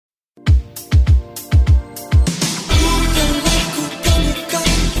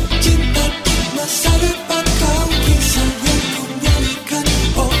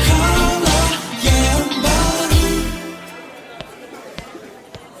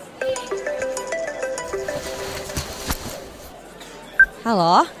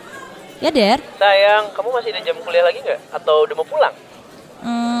Halo? Ya, Der? Sayang, kamu masih ada jam kuliah lagi nggak? Atau udah mau pulang?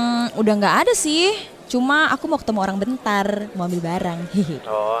 Udah nggak ada sih. Cuma aku mau ketemu orang bentar, mau ambil barang.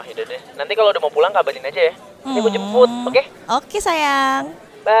 Oh, yaudah deh. Nanti kalau udah mau pulang kabarin aja ya. Nanti aku jemput, oke? Oke, sayang.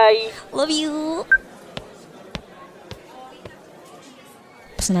 Bye. Love you.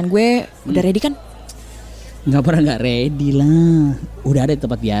 Pesanan gue udah ready kan? Nggak pernah nggak ready lah. Udah ada di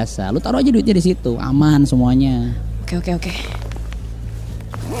tempat biasa. Lu taruh aja duitnya di situ, aman semuanya. Oke.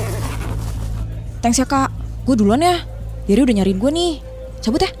 Thanks ya, Kak. Gue duluan ya. Diri udah nyariin gue nih.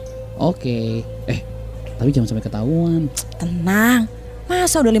 Cabut ya. Oke. Tapi jangan sampai ketahuan. Tenang.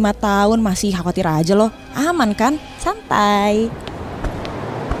 Masa udah 5 tahun masih khawatir aja loh. Aman kan? Santai.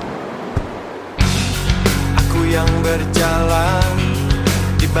 Aku yang berjalan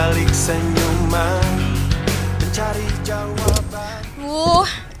di balik senyuman mencari jawaban.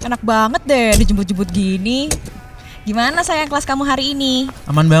 Enak banget deh dijemput-jemput gini. Gimana sayang kelas kamu hari ini?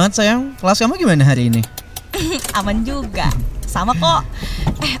 Aman banget sayang, kelas kamu gimana hari ini? Aman juga, sama kok.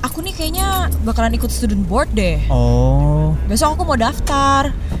 Aku nih kayaknya bakalan ikut student board deh. Oh. Besok aku mau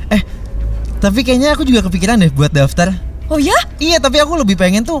daftar. Tapi kayaknya aku juga kepikiran deh buat daftar. Oh ya? Iya, tapi aku lebih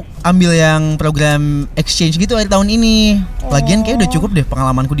pengen tuh ambil yang program exchange gitu akhir tahun ini. Lagian kayak udah cukup deh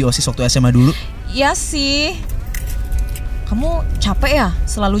pengalamanku di OSIS waktu SMA dulu. Iya sih. Kamu capek ya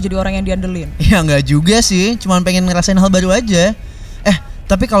selalu jadi orang yang diandelin? Ya nggak juga sih, cuman pengen ngerasain hal baru aja.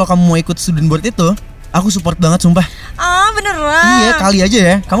 Tapi kalau kamu mau ikut student board itu, aku support banget sumpah. Beneran? Iya, kali aja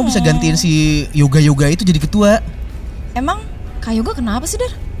ya. Kamu bisa gantiin si yoga itu jadi ketua. Emang Kak Yoga kenapa sih,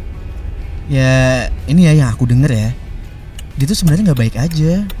 Der? Ya, ini ya yang aku denger ya. Dia tuh sebenarnya nggak baik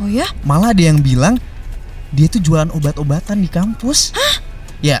aja. Oh ya? Malah ada yang bilang dia tuh jualan obat-obatan di kampus. Hah?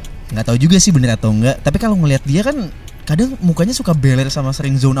 Ya, nggak tahu juga sih bener atau enggak. Tapi kalau ngelihat dia kan kadang mukanya suka beler sama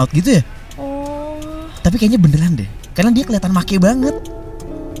sering zone out gitu ya. Oh. Tapi kayaknya beneran deh, karena dia kelihatan make banget.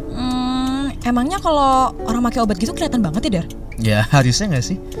 Emangnya kalau orang pakai obat gitu kelihatan banget ya, Der? Ya harusnya nggak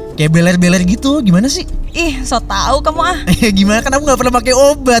sih? Kayak beler-beler gitu, gimana sih? Ih, so tau kamu ah. Gimana kan aku nggak pernah pakai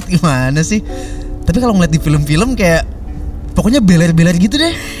obat, gimana sih? Tapi kalau ngeliat di film-film kayak pokoknya beler-beler gitu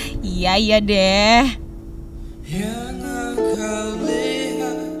deh. Iya deh. Yang engkau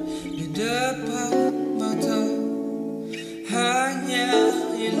lihat di depan mata hanya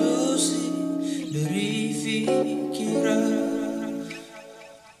ilusi dari pikiran.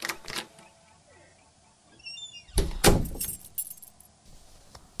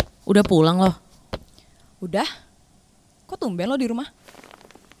 Udah pulang loh? Udah? Kok tumben lo di rumah?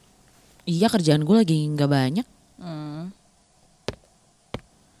 Iya, kerjaan gue lagi gak banyak.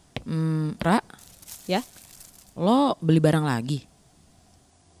 Ra? Ya? Lo beli barang lagi?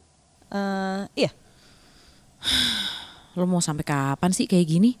 Iya. Lo mau sampai kapan sih kayak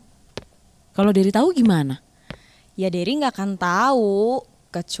gini? Kalau Dery tahu gimana? Ya Dery nggak akan tahu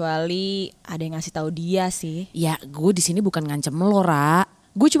kecuali ada yang ngasih tahu dia sih. Ya gue di sini bukan ngancem lo, Ra.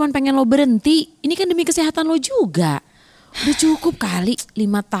 Gue cuma pengen lo berhenti. Ini kan demi kesehatan lo juga. Udah cukup kali 5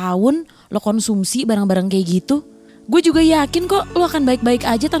 tahun lo konsumsi barang-barang kayak gitu. Gue juga yakin kok lo akan baik-baik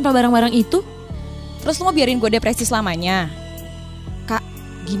aja tanpa barang-barang itu. Terus lo mau biarin gue depresi selamanya? Kak,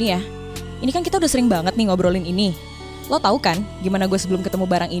 gini ya. Ini kan kita udah sering banget nih ngobrolin ini. Lo tahu kan gimana gue sebelum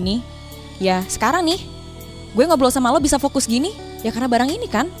ketemu barang ini? Ya sekarang nih, gue ngobrol sama lo bisa fokus gini ya karena barang ini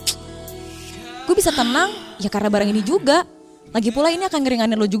kan. Gue bisa tenang ya karena barang ini juga. Lagi pula ini akan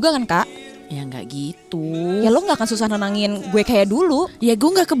ngeringanin lo juga kan, Kak? Ya gak gitu. Ya lo gak akan susah nenangin gue kayak dulu. Ya gue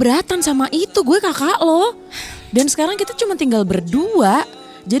gak keberatan sama itu, gue kakak lo. Dan sekarang kita cuma tinggal berdua.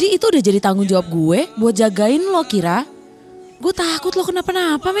 Jadi itu udah jadi tanggung jawab gue buat jagain lo, Kira. Gue takut lo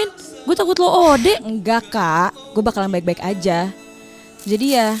kenapa-napa, men. Gue takut lo OD. Enggak, Kak. Gue bakalan baik-baik aja.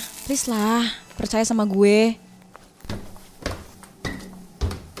 Jadi ya, please lah, percaya sama gue.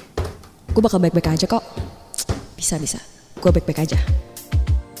 Gue bakal baik-baik aja kok. Bisa. Gue baik-baik aja.